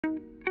Rotate,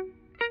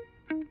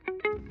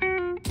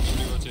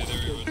 there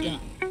we rotate.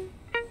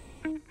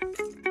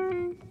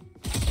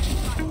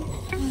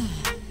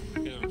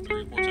 Hit him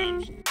 3 or 4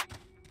 times.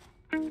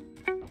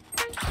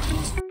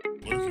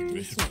 Lurking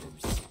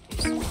victims.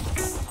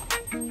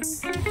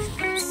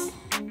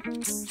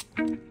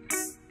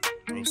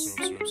 Roast.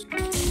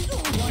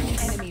 One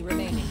enemy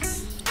remaining.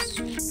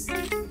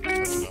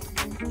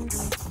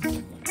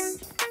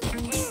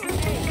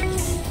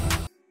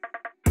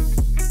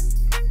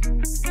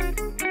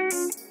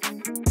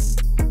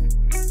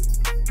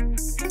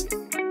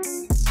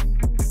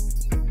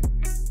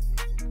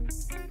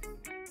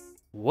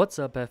 What's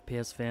up,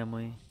 FPS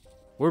family?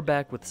 We're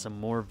back with some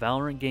more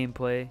Valorant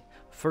gameplay.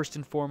 First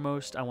and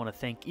foremost, I want to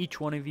thank each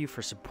one of you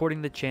for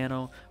supporting the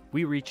channel.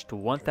 We reached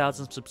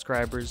 1,000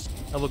 subscribers.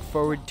 I look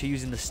forward to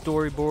using the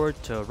storyboard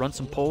to run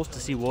some polls to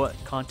see what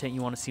content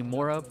you want to see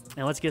more of.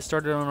 And let's get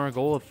started on our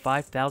goal of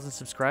 5,000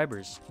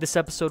 subscribers. This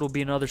episode will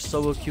be another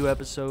solo queue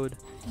episode.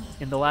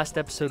 In the last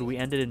episode, we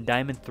ended in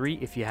Diamond 3.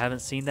 If you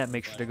haven't seen that,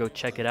 make sure to go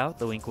check it out.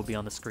 The link will be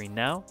on the screen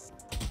now.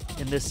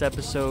 In this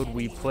episode,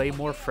 we play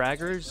more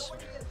fraggers.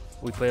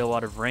 We play a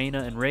lot of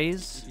Reyna and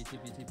raze.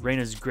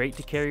 Reyna's great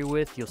to carry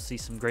with. You'll see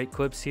some great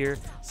clips here.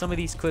 Some of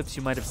these clips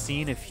you might have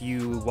seen if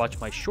you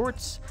watch my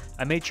shorts.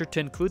 I made sure to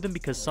include them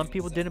because some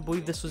people didn't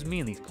believe this was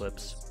me in these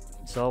clips.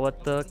 So I'll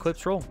let the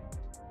clips roll.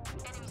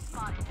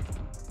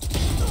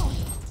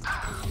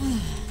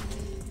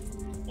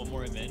 One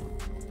more in mid.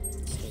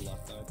 Still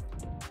left side.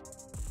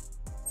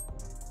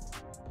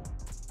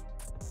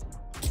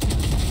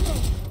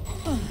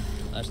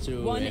 Last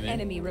two. One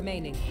enemy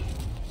remaining.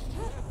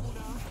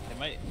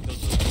 Might go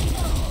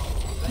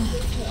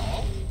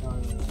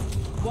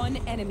One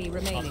enemy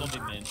remaining. also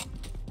mid.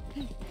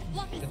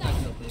 One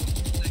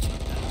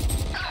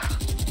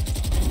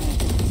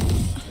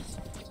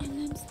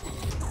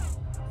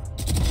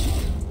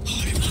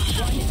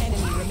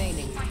enemy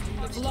remaining.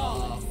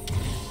 Flawless.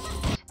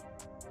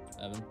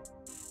 Evan.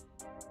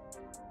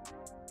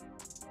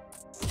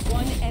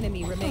 One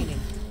enemy remaining.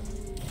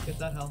 Get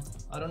that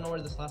health. I don't know where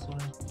this last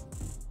one is.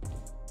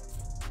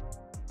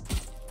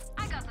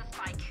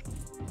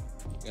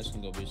 You guys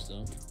can go B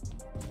still.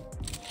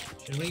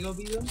 Should we go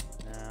beat them?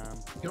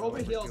 You're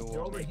overhealed.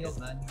 You're overhealed,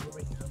 man. You're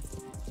overhealed.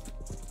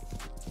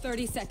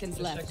 30 seconds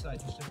Just check left. side.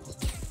 Just check this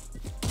side.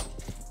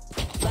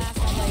 Last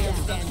player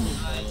standing.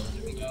 Nice.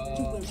 Here we go.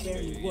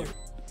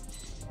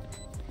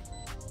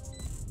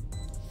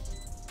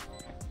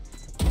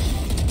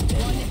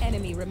 One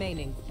enemy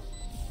remaining.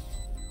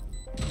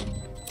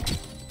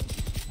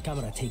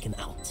 Camera taken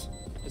out.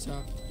 It's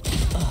not.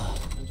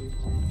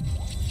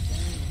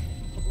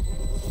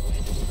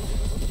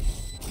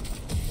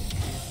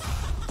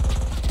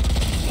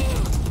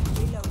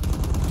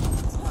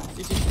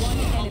 One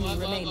enemy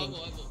remaining.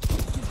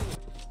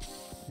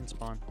 In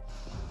spawn.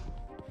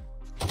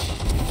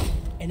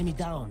 Enemy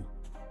down.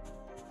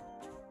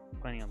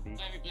 Planning on B.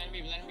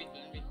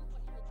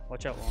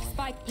 Watch out, long.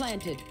 Spike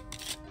planted.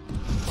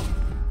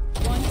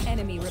 One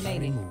enemy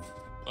remaining. Remove.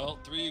 Well,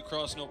 3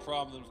 across, no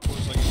problem. Then of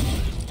course I guess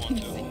I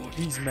didn't want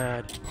to. He's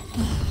mad.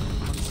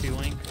 On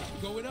ceiling.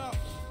 Going up.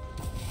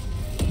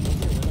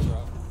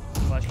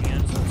 Flashing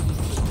in.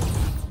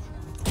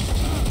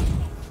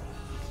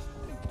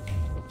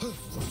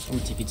 I'm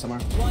TP'd somewhere.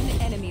 One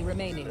enemy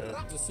remaining.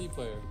 The C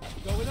player.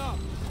 Going up.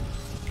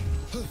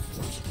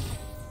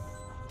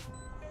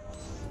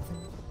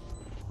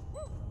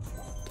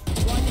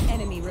 One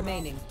enemy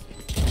remaining.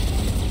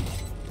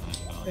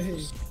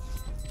 Hey.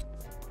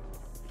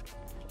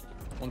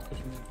 One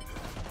pushing me.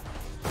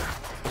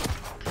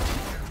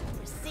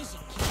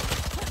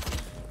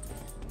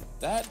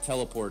 That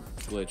teleport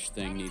glitch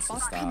thing needs to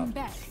stop.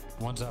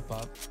 One's up.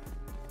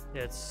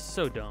 Yeah, it's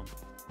so dumb.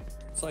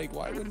 It's like,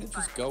 why wouldn't it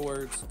just go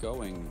where it's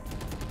going?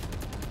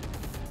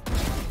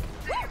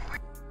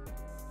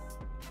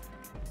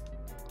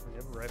 We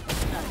have a rifle.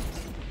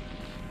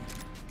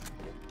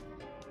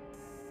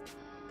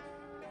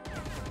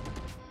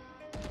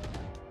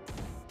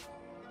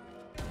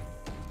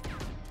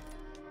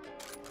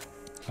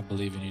 I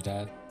believe in you,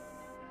 Dad.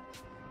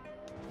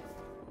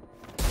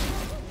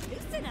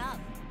 Listen up.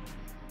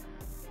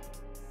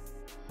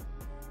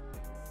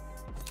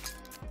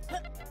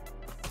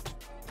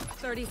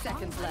 Thirty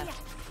seconds left.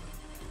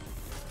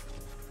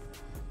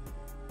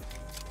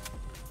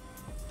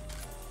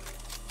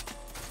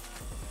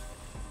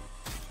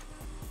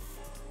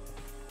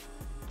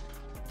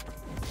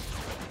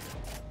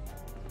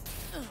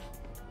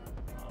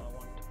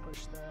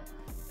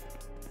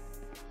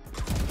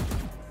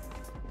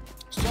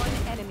 One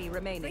enemy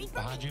remaining.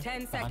 Behind you.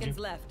 10 Behind seconds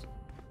you. left.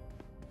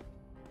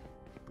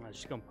 I'm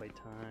just gonna play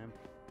time.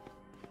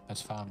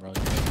 That's fine, bro.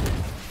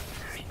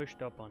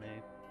 Pushed up on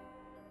A.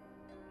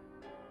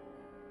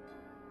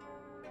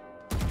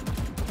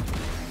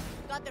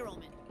 Got the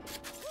Roman.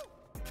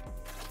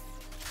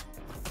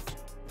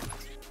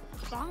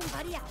 Bomb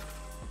buddy out.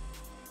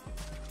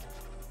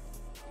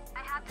 I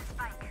have the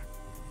spike.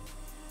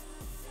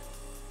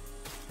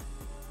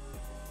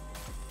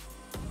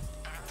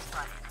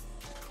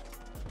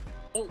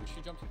 Oh,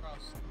 she jumped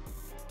across.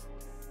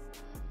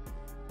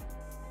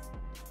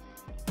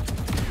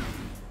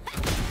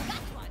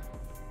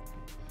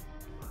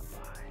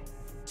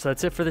 So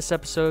that's it for this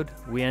episode.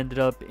 We ended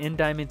up in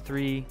Diamond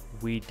 3.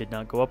 We did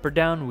not go up or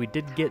down. We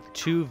did get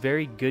 2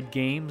 very good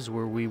games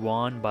where we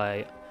won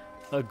by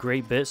a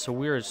great bit. So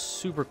we are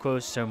super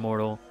close to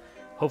Immortal.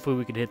 Hopefully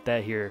we can hit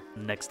that here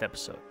next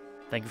episode.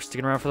 Thank you for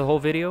sticking around for the whole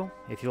video.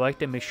 If you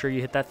liked it, make sure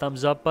you hit that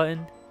thumbs up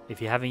button.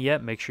 If you haven't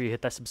yet, make sure you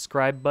hit that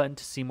subscribe button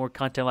to see more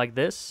content like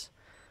this.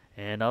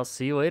 And I'll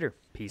see you later.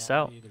 Peace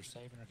out. Either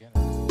saving or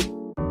getting